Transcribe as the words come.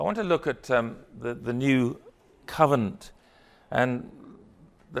I want to look at the new covenant, and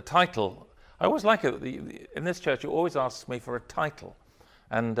the title. I always like it. In this church, you always ask me for a title,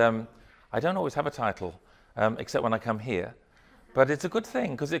 and I don't always have a title, except when I come here. But it's a good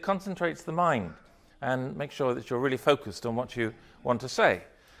thing because it concentrates the mind and makes sure that you're really focused on what you want to say.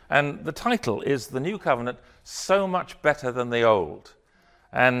 And the title is The New Covenant, So Much Better Than the Old.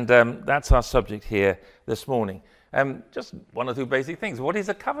 And that's our subject here this morning. Just one or two basic things. What is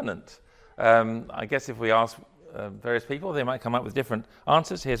a covenant? I guess if we ask various people, they might come up with different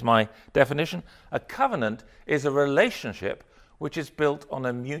answers. Here's my definition. A covenant is a relationship which is built on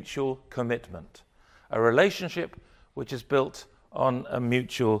a mutual commitment. A relationship which is built on a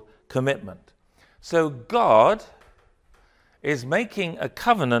mutual commitment. So God is making a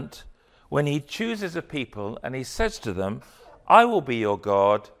covenant when he chooses a people and he says to them, I will be your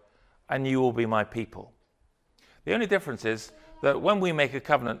God and you will be my people. The only difference is that when we make a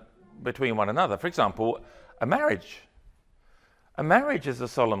covenant between one another, for example, a marriage is a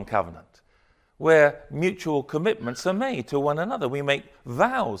solemn covenant where mutual commitments are made to one another. We make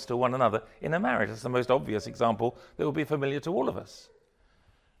vows to one another in a marriage. That's the most obvious example that will be familiar to all of us.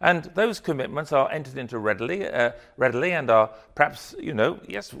 And those commitments are entered into readily and are perhaps,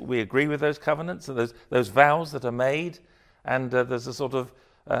 yes, we agree with those covenants and those vows that are made, and there's a sort of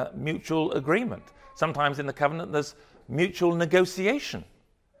mutual agreement. Sometimes in the covenant there's mutual negotiation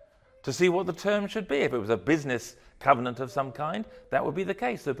to see what the terms should be. If it was a business covenant of some kind, that would be the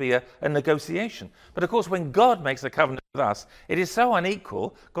case. There'd be a negotiation. But of course, when God makes a covenant with us, it is so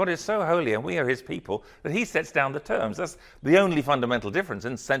unequal, God is so holy and we are his people, that he sets down the terms. That's the only fundamental difference,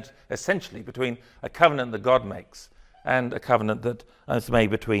 essentially, between a covenant that God makes and a covenant that is made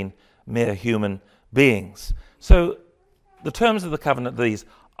between mere human beings. So the terms of the covenant are these: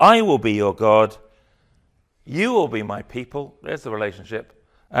 I will be your God, you will be my people. There's the relationship.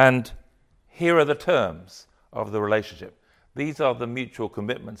 And here are the terms of the relationship. These are the mutual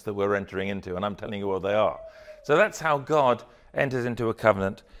commitments that we're entering into, and I'm telling you what they are. So that's how God enters into a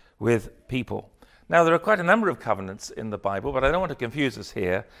covenant with people. Now, there are quite a number of covenants in the Bible, but I don't want to confuse us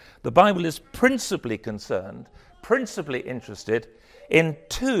here. The Bible is principally interested in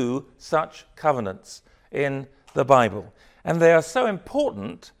two such covenants in the Bible. And they are so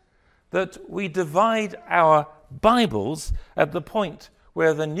important that we divide our Bibles at the point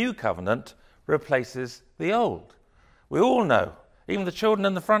where the new covenant replaces the old. We all know, even the children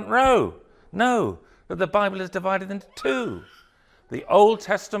in the front row know that the Bible is divided into two: the Old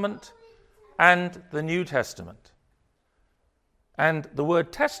Testament and the New Testament. And the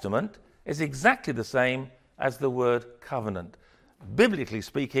word testament is exactly the same as the word covenant. Biblically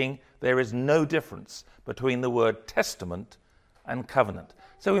speaking, there is no difference between the word testament and covenant.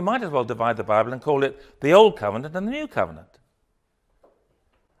 So we might as well divide the Bible and call it the Old Covenant and the New Covenant.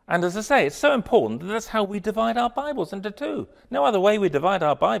 And as I say, it's so important that that's how we divide our Bibles into two. No other way we divide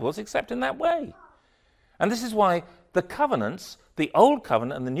our Bibles except in that way. And this is why the covenants, the Old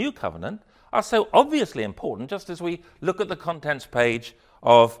Covenant and the New Covenant, are so obviously important, just as we look at the contents page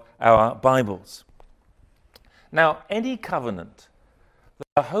of our Bibles. Now, any covenant that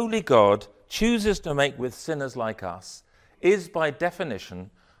a holy God chooses to make with sinners like us is by definition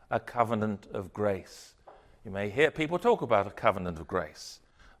a covenant of grace. You may hear people talk about a covenant of grace,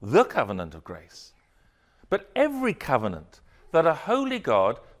 the covenant of grace. But every covenant that a holy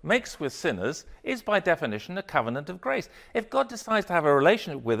God makes with sinners is by definition a covenant of grace. If God decides to have a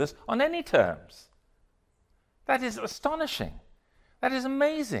relationship with us on any terms, that is astonishing. That is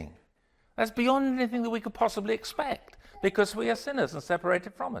amazing. That's beyond anything that we could possibly expect, because we are sinners and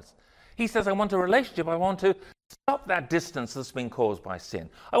separated from us. He says, I want a relationship. I want to stop that distance that's been caused by sin.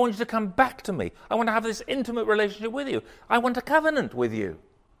 I want you to come back to me. I want to have this intimate relationship with you. I want a covenant with you.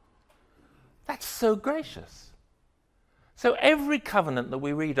 That's so gracious. So every covenant that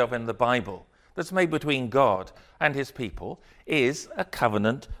we read of in the Bible that's made between God and his people is a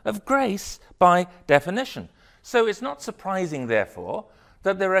covenant of grace by definition. So it's not surprising, therefore,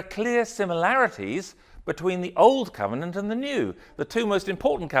 that there are clear similarities between the Old Covenant and the New, the two most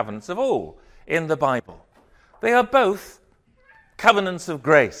important covenants of all in the Bible. They are both covenants of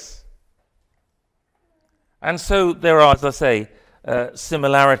grace. And so there are, as I say,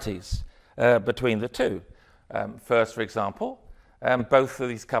 similarities between the two. First, for example, both of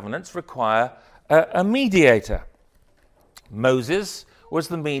these covenants require a mediator. Moses was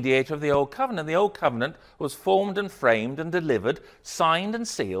the mediator of the Old Covenant. The Old Covenant was formed and framed and delivered, signed and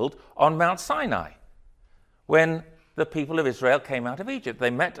sealed on Mount Sinai. When the people of Israel came out of Egypt, they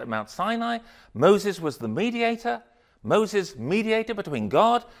met at Mount Sinai. Moses was the mediator. Moses mediated between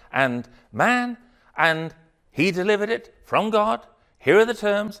God and man, and he delivered it from God. Here are the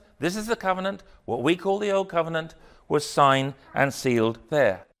terms. This is the covenant. What we call the Old Covenant was signed and sealed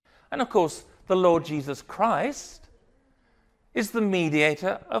there. And of course, the Lord Jesus Christ is the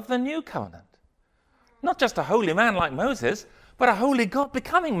mediator of the new covenant. Not just a holy man like Moses, but a holy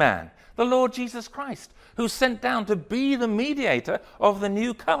God-becoming man, the Lord Jesus Christ, who's sent down to be the mediator of the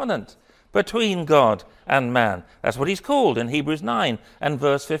new covenant between God and man. That's what he's called in Hebrews 9 and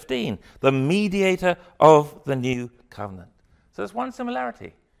verse 15, the mediator of the new covenant. So there's one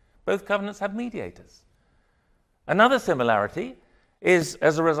similarity. Both covenants have mediators. Another similarity is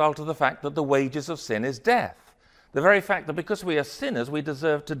as a result of the fact that the wages of sin is death. The very fact that because we are sinners, we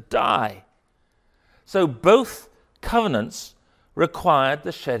deserve to die. So both covenants required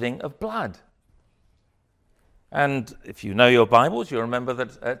the shedding of blood. And if you know your Bibles, you remember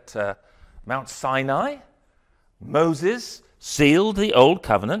that at Mount Sinai, Moses sealed the Old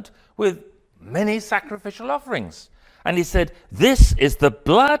Covenant with many sacrificial offerings. And he said, "This is the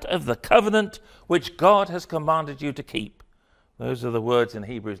blood of the covenant which God has commanded you to keep." Those are the words in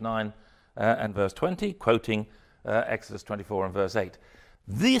Hebrews 9 and verse 20, quoting Exodus 24 and verse 8.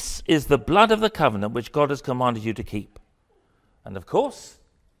 This is the blood of the covenant which God has commanded you to keep. And of course,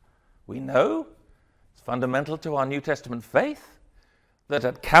 we know, it's fundamental to our New Testament faith, that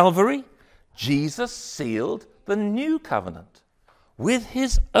at Calvary, Jesus sealed the new covenant with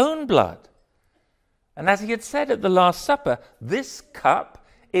his own blood. And as he had said at the Last Supper, this cup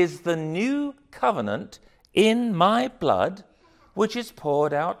is the new covenant in my blood, which is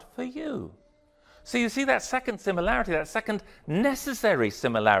poured out for you. So you see that second similarity, that second necessary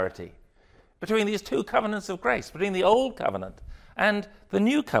similarity between these two covenants of grace, between the old covenant and the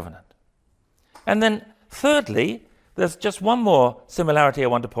new covenant. And then thirdly, there's just one more similarity I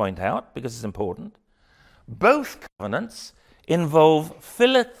want to point out because it's important. Both covenants involve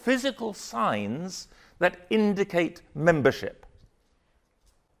physical signs that indicate membership.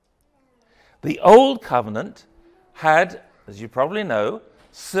 The old covenant had, as you probably know,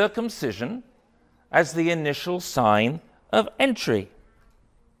 circumcision as the initial sign of entry.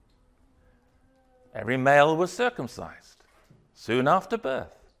 Every male was circumcised soon after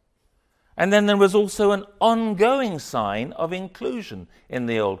birth. And then there was also an ongoing sign of inclusion in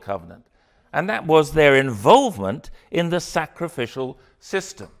the Old Covenant, and that was their involvement in the sacrificial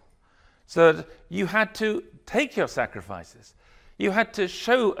system. So that you had to take your sacrifices. You had to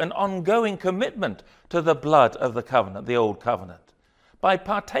show an ongoing commitment to the blood of the covenant, the Old Covenant. By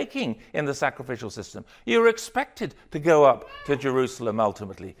partaking in the sacrificial system, you were expected to go up to Jerusalem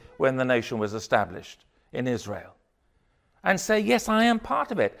ultimately when the nation was established in Israel and say, yes, I am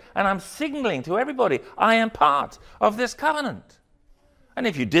part of it. And I'm signaling to everybody, I am part of this covenant. And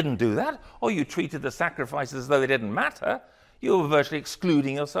if you didn't do that, or you treated the sacrifices as though they didn't matter, you were virtually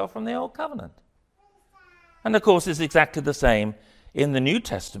excluding yourself from the Old Covenant. And of course, it's exactly the same in the New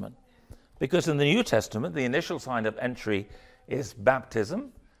Testament. Because in the New Testament, the initial sign of entry is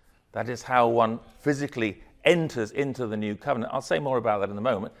baptism. That is how one physically enters into the new covenant. I'll say more about that in a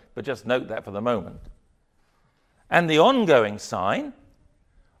moment, but just note that for the moment. And the ongoing sign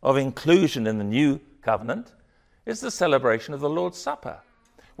of inclusion in the new covenant is the celebration of the Lord's Supper,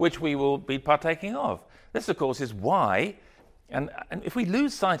 which we will be partaking of. This, of course, is why, and if we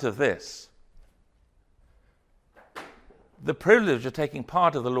lose sight of this, the privilege of taking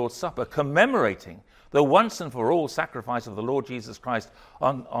part of the Lord's Supper, commemorating the once and for all sacrifice of the Lord Jesus Christ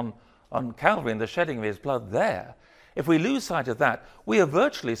on Calvary and the shedding of his blood there, if we lose sight of that, we are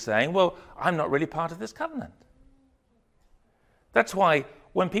virtually saying, well, I'm not really part of this covenant. That's why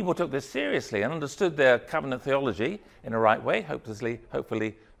when people took this seriously and understood their covenant theology in a right way, hopefully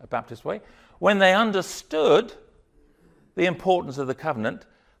a Baptist way, when they understood the importance of the covenant,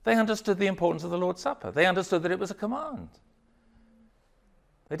 they understood the importance of the Lord's Supper. They understood that it was a command.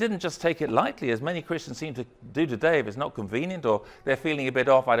 They didn't just take it lightly, as many Christians seem to do today. If it's not convenient or they're feeling a bit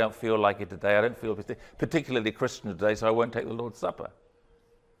off, I don't feel like it today, I don't feel particularly Christian today, so I won't take the Lord's Supper.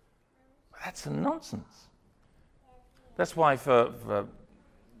 That's nonsense. That's why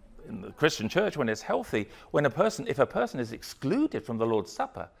in the Christian church, when it's healthy, if a person is excluded from the Lord's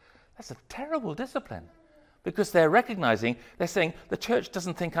Supper, that's a terrible discipline. Because they're saying, the church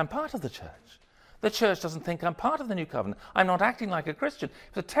doesn't think I'm part of the church. The church doesn't think I'm part of the new covenant. I'm not acting like a Christian.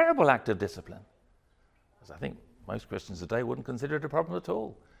 It's a terrible act of discipline. Because I think most Christians today wouldn't consider it a problem at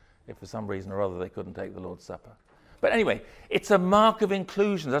all if for some reason or other they couldn't take the Lord's Supper. But anyway, it's a mark of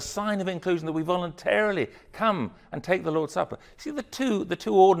inclusion, a sign of inclusion that we voluntarily come and take the Lord's Supper. See, the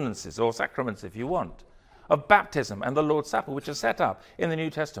two ordinances, or sacraments if you want, of baptism and the Lord's Supper, which are set up in the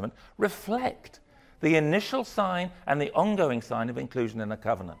New Testament, reflect the initial sign and the ongoing sign of inclusion in a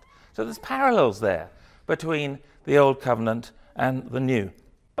covenant. So there's parallels there between the Old Covenant and the new.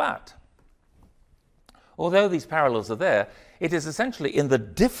 But although these parallels are there, it is essentially in the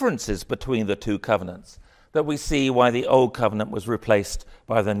differences between the two covenants that we see why the old covenant was replaced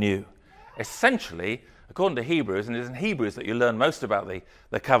by the new. Essentially, according to Hebrews, and it is in Hebrews that you learn most about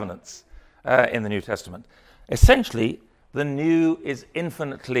the covenants in the New Testament, essentially, the new is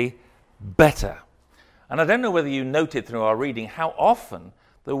infinitely better. And I don't know whether you noted through our reading how often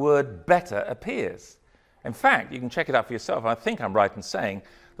the word better appears. In fact, you can check it out for yourself. I think I'm right in saying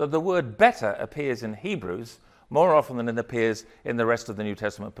that the word better appears in Hebrews more often than it appears in the rest of the New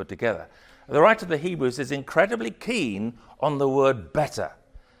Testament put together. The writer of the Hebrews is incredibly keen on the word better,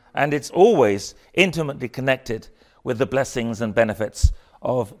 and it's always intimately connected with the blessings and benefits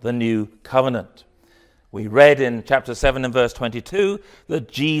of the new covenant. We read in chapter 7 and verse 22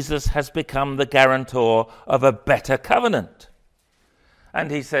 that Jesus has become the guarantor of a better covenant. And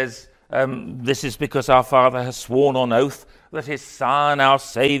he says, this is because our Father has sworn on oath that his Son, our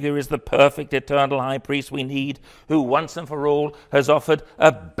Saviour, is the perfect eternal high priest we need, who once and for all has offered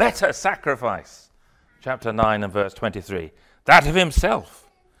a better sacrifice. Chapter 9 and verse 23. That of himself.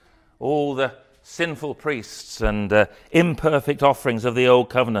 All the sinful priests and imperfect offerings of the old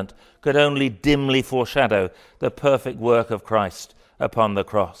covenant could only dimly foreshadow the perfect work of Christ upon the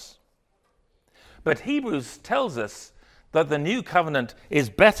cross. But Hebrews tells us that the new covenant is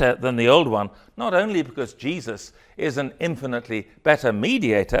better than the old one, not only because Jesus is an infinitely better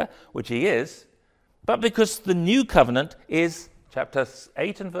mediator, which he is, but because the new covenant is, chapter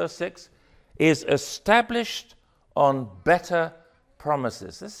 8 and verse 6, is established on better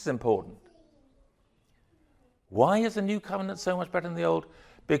promises. This is important. Why is the new covenant so much better than the old?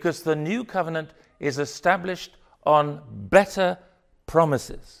 Because the new covenant is established on better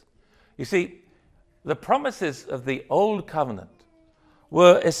promises. You see, the promises of the old covenant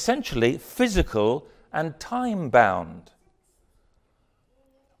were essentially physical and time-bound,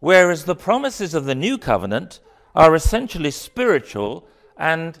 whereas the promises of the new covenant are essentially spiritual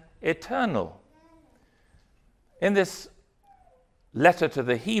and eternal. In this letter to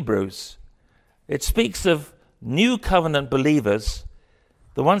the Hebrews, it speaks of new covenant believers,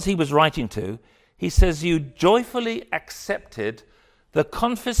 the ones he was writing to. He says, you joyfully accepted the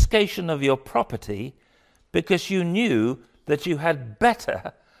confiscation of your property because you knew that you had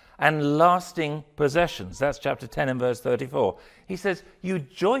better and lasting possessions. That's chapter 10 and verse 34. He says, you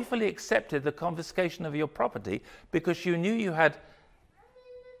joyfully accepted the confiscation of your property because you knew you had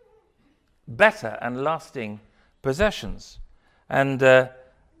better and lasting possessions. And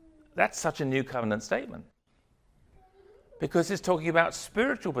that's such a new covenant statement, because it's talking about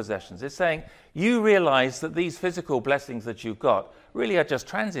spiritual possessions. It's saying you realize that these physical blessings that you've got really are just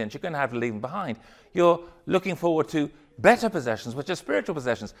transient. You're going to have to leave them behind. You're looking forward to better possessions, which are spiritual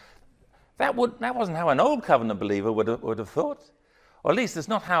possessions. That wasn't how an old covenant believer would have thought. Or at least it's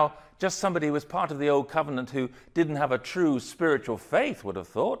not how just somebody who was part of the old covenant who didn't have a true spiritual faith would have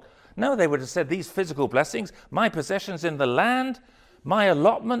thought. No, they would have said these physical blessings, my possessions in the land, my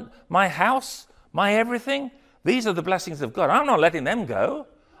allotment, my house, my everything, these are the blessings of God. I'm not letting them go.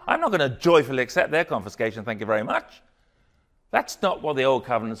 I'm not going to joyfully accept their confiscation, thank you very much. That's not what the old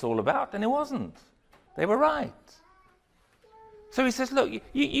covenant's all about, and it wasn't. They were right. So he says, look,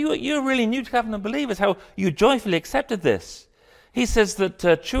 you're really new covenant believers, how you joyfully accepted this. He says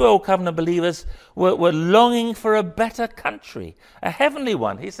that true old covenant believers were longing for a better country, a heavenly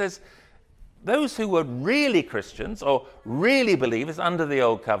one. He says those who were really Christians or really believers under the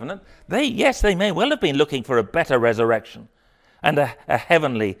old covenant, they may well have been looking for a better resurrection and a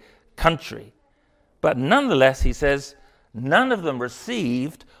heavenly country. But nonetheless, he says, none of them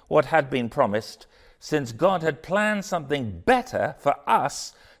received what had been promised, since God had planned something better for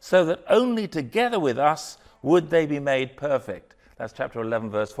us, so that only together with us would they be made perfect. That's chapter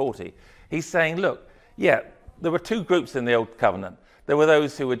 11, verse 40. He's saying, look, there were two groups in the old covenant. There were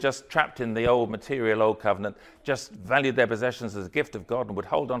those who were just trapped in the old material old covenant, just valued their possessions as a gift of God and would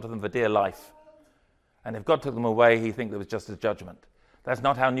hold on to them for dear life. And if God took them away, he think there was just a judgment. That's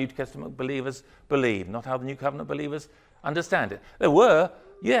not how New Testament believers believe, not how the New Covenant believers understand it. There were,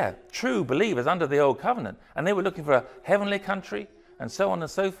 true believers under the old covenant, and they were looking for a heavenly country and so on and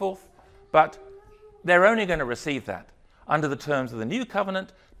so forth, but they're only going to receive that under the terms of the new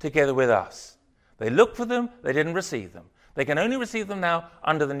covenant together with us. They looked for them, they didn't receive them. They can only receive them now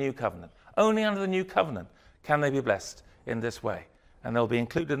under the new covenant. Only under the new covenant can they be blessed in this way. And they'll be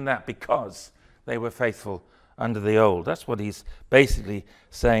included in that because they were faithful under the old. That's what he's basically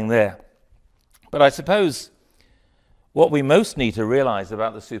saying there. But I suppose what we most need to realize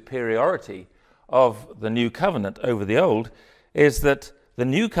about the superiority of the new covenant over the old is that the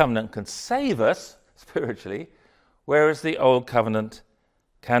new covenant can save us spiritually, whereas the old covenant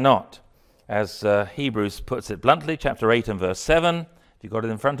cannot. As Hebrews puts it bluntly, chapter 8 and verse 7, if you've got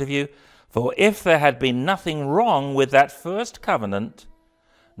it in front of you, for if there had been nothing wrong with that first covenant,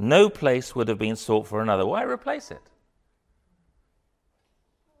 no place would have been sought for another. Why replace it?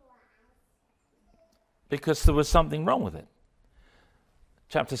 Because there was something wrong with it.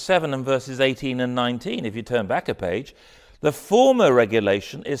 Chapter 7 and verses 18 and 19, if you turn back a page, the former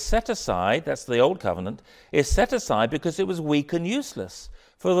regulation is set aside, that's the old covenant, is set aside because it was weak and useless.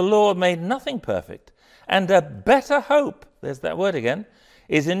 For the law made nothing perfect. And a better hope, there's that word again,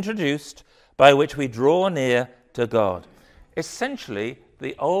 is introduced by which we draw near to God. Essentially,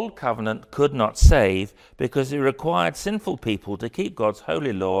 the old covenant could not save because it required sinful people to keep God's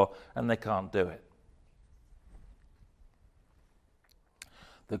holy law, and they can't do it.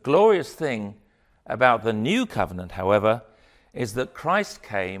 The glorious thing about the new covenant, however, is that Christ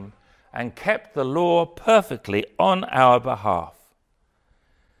came and kept the law perfectly on our behalf.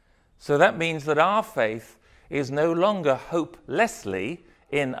 So that means that our faith is no longer hopelessly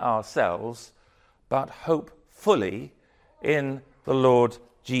in ourselves, but hopefully in the Lord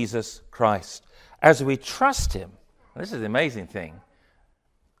Jesus Christ. As we trust him, this is the amazing thing,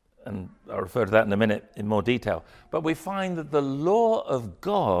 and I'll refer to that in a minute in more detail, but we find that the law of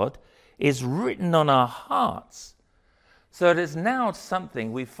God is written on our hearts. So it is now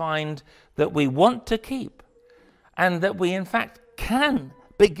something we find that we want to keep, and that we in fact can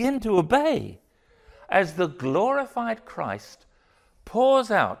begin to obey as the glorified Christ pours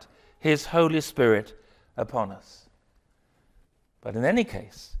out his Holy Spirit upon us. But in any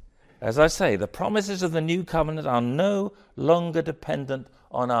case, as I say, the promises of the new covenant are no longer dependent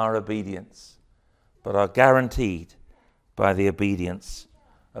on our obedience, but are guaranteed by the obedience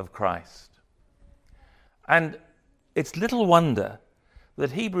of Christ. And it's little wonder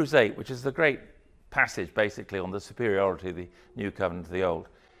that Hebrews 8, which is the great passage basically on the superiority of the new covenant to the old,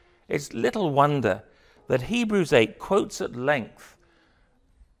 it's little wonder that Hebrews 8 quotes at length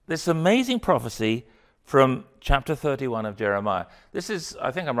this amazing prophecy from chapter 31 of Jeremiah. This is,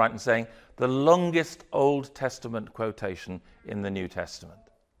 I think I'm right in saying, the longest Old Testament quotation in the New Testament.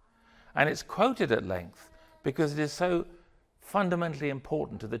 And it's quoted at length because it is so fundamentally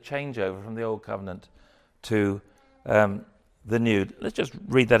important to the changeover from the Old Covenant to the New. Let's just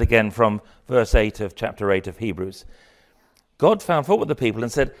read that again from verse 8 of chapter 8 of Hebrews. God found fault with the people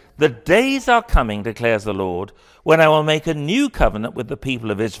and said, "The days are coming, declares the Lord, when I will make a new covenant with the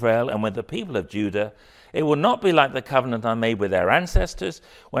people of Israel and with the people of Judah. It will not be like the covenant I made with their ancestors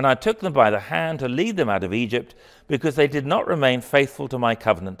when I took them by the hand to lead them out of Egypt, because they did not remain faithful to my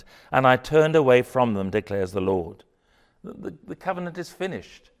covenant, and I turned away from them, declares the Lord." The covenant is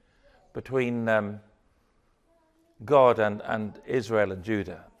finished between God and Israel and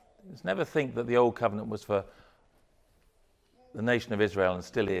Judah. Let's never think that the old covenant was for the nation of Israel and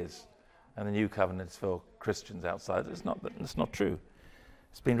still is, and the new covenant is for Christians outside. It's not true.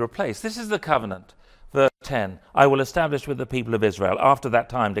 It's been replaced. This is the covenant. Verse 10, I will establish with the people of Israel after that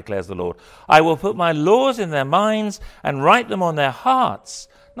time, declares the Lord. I will put my laws in their minds and write them on their hearts,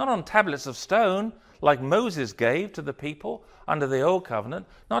 not on tablets of stone, like Moses gave to the people under the old covenant,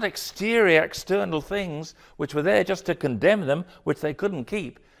 not external things which were there just to condemn them, which they couldn't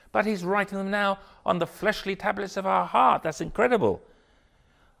keep, but he's writing them now on the fleshly tablets of our heart. That's incredible.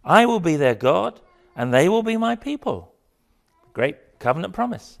 I will be their God, and they will be my people. Great covenant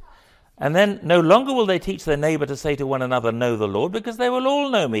promise. And then no longer will they teach their neighbor to say to one another, know the Lord, because they will all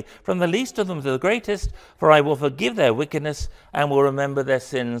know me, from the least of them to the greatest, for I will forgive their wickedness and will remember their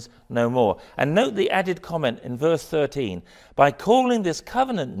sins no more. And note the added comment in verse 13. By calling this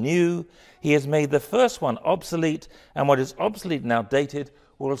covenant new, he has made the first one obsolete, and what is obsolete and outdated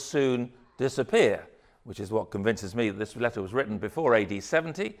will soon disappear, which is what convinces me that this letter was written before AD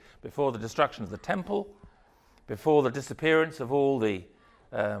 70, before the destruction of the temple, before the disappearance of all the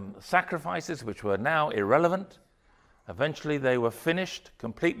sacrifices, which were now irrelevant. Eventually they were finished,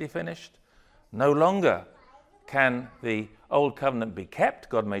 completely finished. No longer can the old covenant be kept.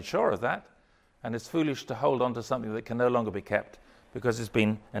 God made sure of that. And it's foolish to hold on to something that can no longer be kept because it's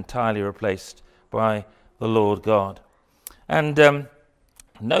been entirely replaced by the Lord God. And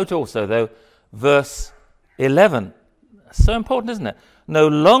note also, though, verse 11. So important, isn't it? No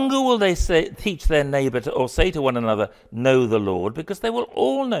longer will they teach their neighbor or say to one another, know the Lord, because they will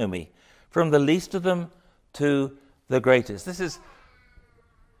all know me, from the least of them to the greatest. This is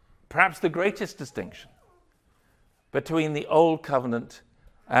perhaps the greatest distinction between the old covenant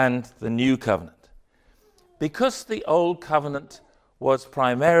and the new covenant. Because the old covenant was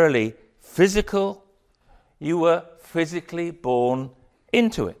primarily physical, you were physically born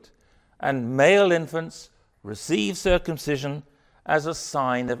into it. And male infants receive circumcision as a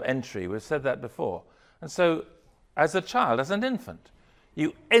sign of entry. We've said that before. And so, as a child, as an infant,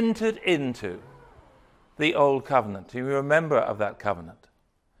 you entered into the old covenant. You were a member of that covenant.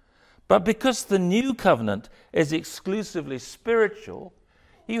 But because the new covenant is exclusively spiritual,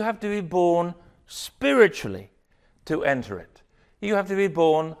 you have to be born spiritually to enter it. You have to be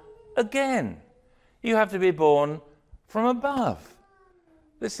born again. You have to be born from above.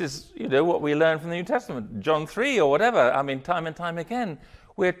 This is, what we learn from the New Testament, John 3 or whatever. I mean, time and time again,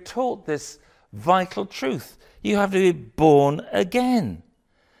 we're taught this vital truth. You have to be born again.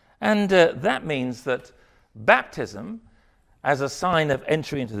 And that means that baptism, as a sign of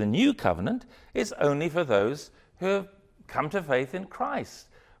entry into the new covenant, is only for those who have come to faith in Christ.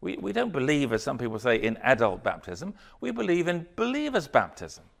 We don't believe, as some people say, in adult baptism. We believe in believers'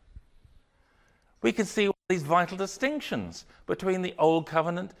 baptism. We can see all these vital distinctions between the old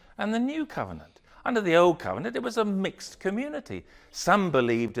covenant and the new covenant. Under the old covenant, it was a mixed community. Some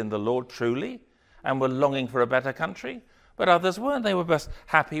believed in the Lord truly and were longing for a better country, but others weren't. They were just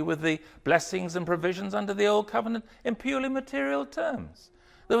happy with the blessings and provisions under the old covenant in purely material terms.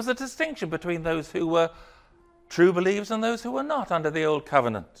 There was a distinction between those who were true believers and those who were not under the old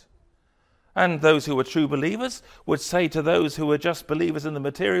covenant. And those who were true believers would say to those who were just believers in the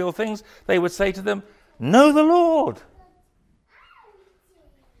material things, they would say to them, "Know the Lord."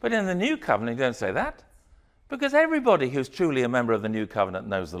 But in the new covenant, you don't say that, because everybody who's truly a member of the new covenant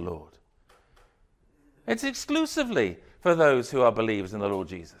knows the Lord. It's exclusively for those who are believers in the Lord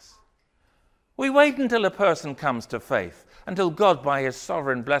Jesus. We wait until a person comes to faith, until God, by his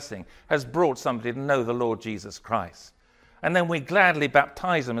sovereign blessing, has brought somebody to know the Lord Jesus Christ. And then we gladly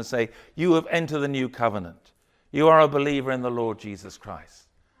baptize them and say, "You have entered the new covenant. You are a believer in the Lord Jesus Christ."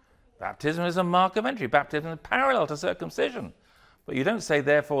 Baptism is a mark of entry. Baptism is parallel to circumcision. But you don't say,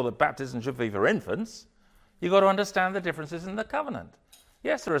 therefore, that baptism should be for infants. You've got to understand the differences in the covenant.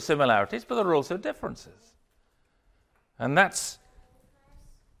 Yes, there are similarities, but there are also differences. And that's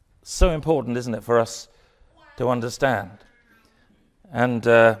so important, isn't it, for us to understand. And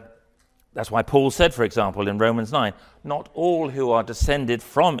that's why Paul said, for example, in Romans 9, not all who are descended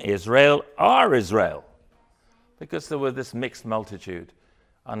from Israel are Israel, because there were this mixed multitude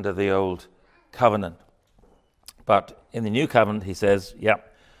under the old covenant. But in the new covenant, he says,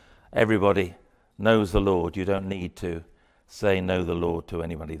 everybody knows the Lord. You don't need to say know the Lord to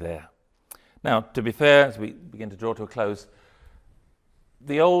anybody there. Now, to be fair, as we begin to draw to a close,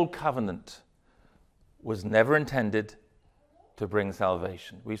 the old covenant was never intended to bring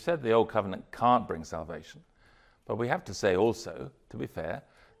salvation. We've said the old covenant can't bring salvation, but we have to say also, to be fair,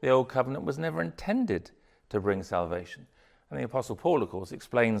 the old covenant was never intended to bring salvation. And the Apostle Paul, of course,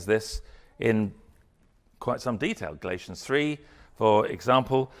 explains this in quite some detail. Galatians 3, for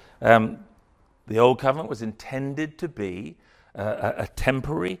example, the old covenant was intended to be a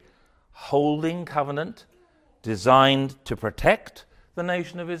temporary, holding covenant designed to protect the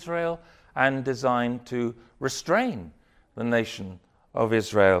nation of Israel and designed to restrain the nation of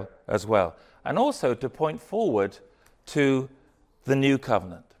Israel as well, and also to point forward to the new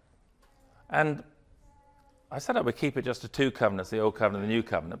covenant. And I said I would keep it just to two covenants, the old covenant and the new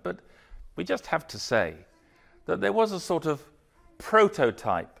covenant, but we just have to say that there was a sort of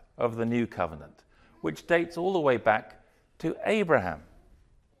prototype of the new covenant, which dates all the way back to Abraham.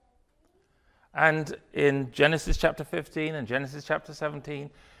 And in Genesis chapter 15 and Genesis chapter 17,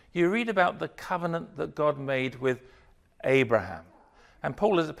 you read about the covenant that God made with Abraham. And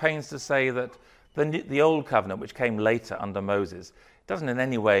Paul is at pains to say that the old covenant, which came later under Moses, doesn't in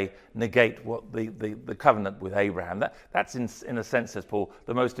any way negate what the covenant with Abraham. That's in a sense, says Paul,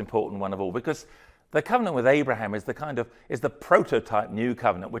 the most important one of all, because the covenant with Abraham is the prototype new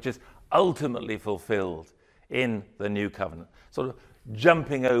covenant, which is ultimately fulfilled in the new covenant, sort of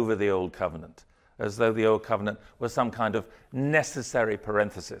jumping over the old covenant, as though the old covenant was some kind of necessary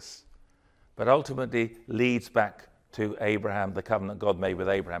parenthesis, but ultimately leads back to Abraham, the covenant God made with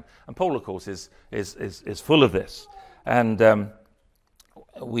Abraham. And Paul, of course, is full of this. And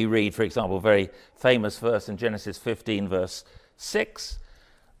we read, for example, a very famous verse in Genesis 15, verse 6,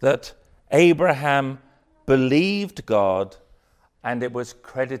 that Abraham believed God, and it was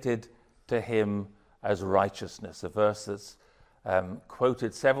credited to him as righteousness, a verse that's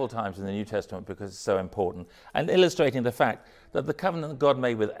quoted several times in the New Testament because it's so important, and illustrating the fact that the covenant God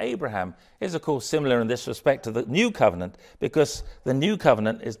made with Abraham is, of course, similar in this respect to the new covenant, because the new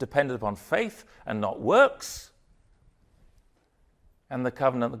covenant is dependent upon faith and not works, and the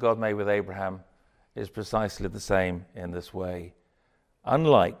covenant that God made with Abraham is precisely the same in this way.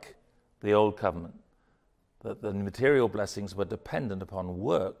 Unlike the old covenant, that the material blessings were dependent upon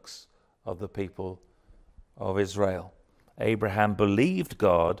works of the people of Israel. Abraham believed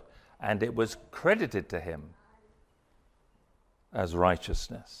God, and it was credited to him as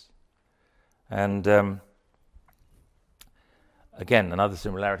righteousness. And again, another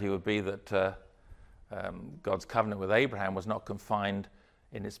similarity would be that God's covenant with Abraham was not confined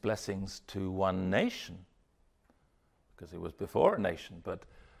in its blessings to one nation, because it was before a nation, but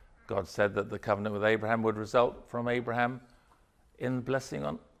God said that the covenant with Abraham would result from Abraham in blessing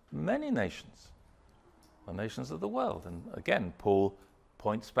on many nations, the nations of the world. And again, Paul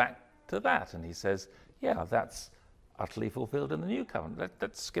points back to that, and he says, yeah, that's utterly fulfilled in the new covenant.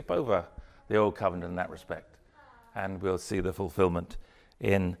 Let's skip over the old covenant in that respect, and we'll see the fulfillment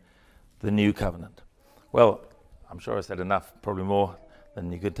in the new covenant. Well, I'm sure I said enough, probably more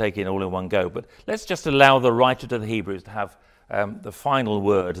than you could take in all in one go, but let's just allow the writer to the Hebrews to have the final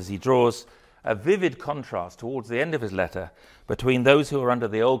word as he draws a vivid contrast towards the end of his letter between those who are under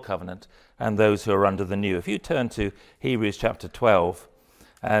the old covenant and those who are under the new. If you turn to Hebrews chapter 12,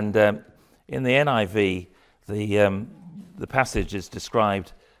 and in the NIV, the passage is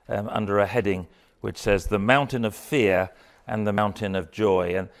described under a heading which says the mountain of fear and the mountain of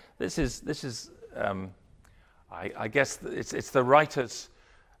joy. And this is I guess it's the writer's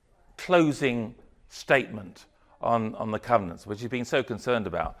closing statement on the covenants, which he's been so concerned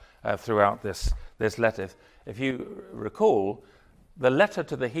about throughout this letter. If you recall, the letter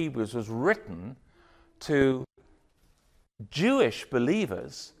to the Hebrews was written to Jewish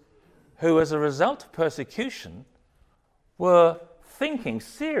believers who, as a result of persecution, were thinking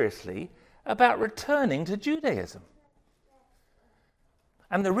seriously about returning to Judaism.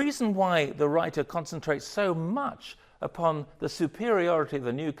 And the reason why the writer concentrates so much upon the superiority of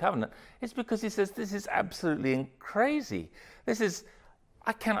the new covenant is because he says this is absolutely crazy.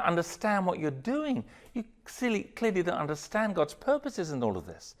 I cannot understand what you're doing. You clearly don't understand God's purposes in all of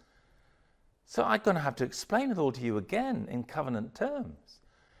this. So I'm going to have to explain it all to you again in covenant terms.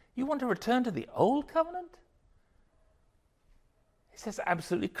 You want to return to the old covenant? He says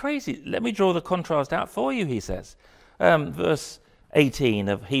absolutely crazy. Let me draw the contrast out for you, he says. Verse 18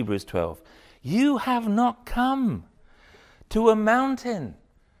 of Hebrews 12. You have not come to a mountain,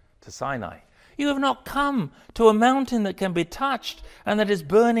 to Sinai. You have not come to a mountain that can be touched and that is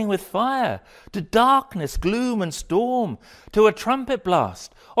burning with fire, to darkness, gloom and storm, to a trumpet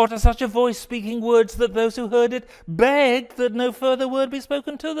blast, or to such a voice speaking words that those who heard it begged that no further word be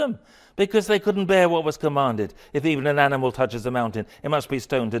spoken to them, because they couldn't bear what was commanded. If even an animal touches a mountain, it must be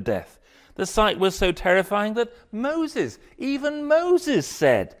stoned to death. The sight was so terrifying that even Moses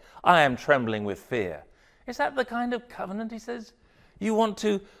said, I am trembling with fear. Is that the kind of covenant, he says, you want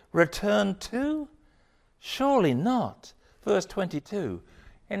to return to? Surely not. Verse 22.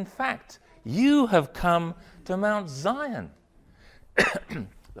 In fact, you have come to Mount Zion.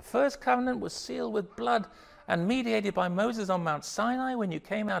 The first covenant was sealed with blood and mediated by Moses on Mount Sinai when you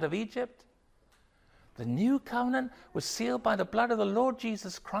came out of Egypt. The new covenant was sealed by the blood of the Lord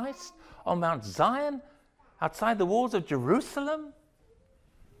Jesus Christ on Mount Zion, outside the walls of Jerusalem.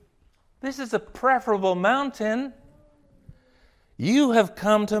 This is a preferable mountain. You have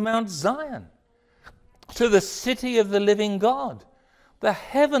come to Mount Zion, to the city of the living God, the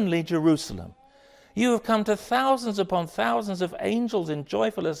heavenly Jerusalem. You have come to thousands upon thousands of angels in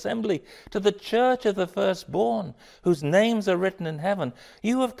joyful assembly, to the church of the firstborn, whose names are written in heaven.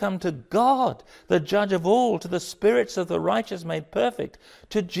 You have come to God, the judge of all, to the spirits of the righteous made perfect,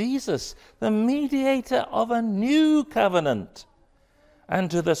 to Jesus, the mediator of a new covenant, and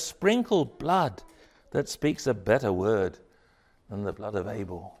to the sprinkled blood that speaks a better word than the blood of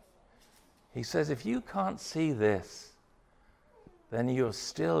Abel. He says, if you can't see this, then you're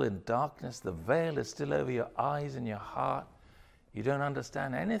still in darkness. The veil is still over your eyes and your heart. You don't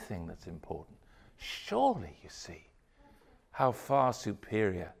understand anything that's important. Surely you see how far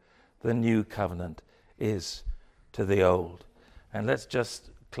superior the new covenant is to the old. And let's just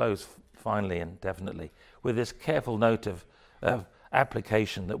close finally and definitely with this careful note of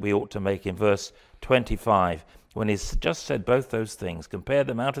application that we ought to make in verse 25. When he's just said both those things, compare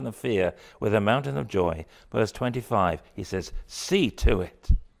the mountain of fear with the mountain of joy. Verse 25, he says, see to it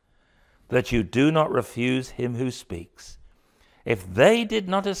that you do not refuse him who speaks. If they did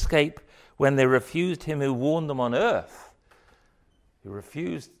not escape when they refused him who warned them on earth, who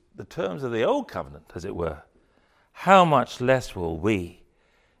refused the terms of the old covenant, as it were, how much less will we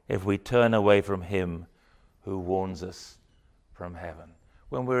if we turn away from him who warns us from heaven?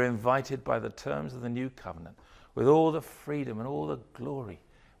 When we're invited by the terms of the new covenant, with all the freedom and all the glory,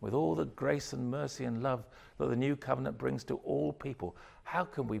 with all the grace and mercy and love that the new covenant brings to all people, how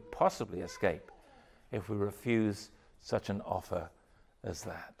can we possibly escape if we refuse such an offer as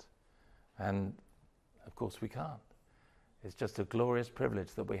that? And Of course we can't. It's just a glorious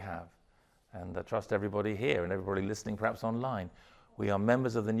privilege that we have. And I trust everybody here and everybody listening perhaps online, we are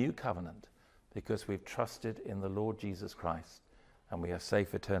members of the new covenant because we've trusted in the Lord Jesus Christ, and we are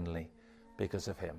safe eternally because of him.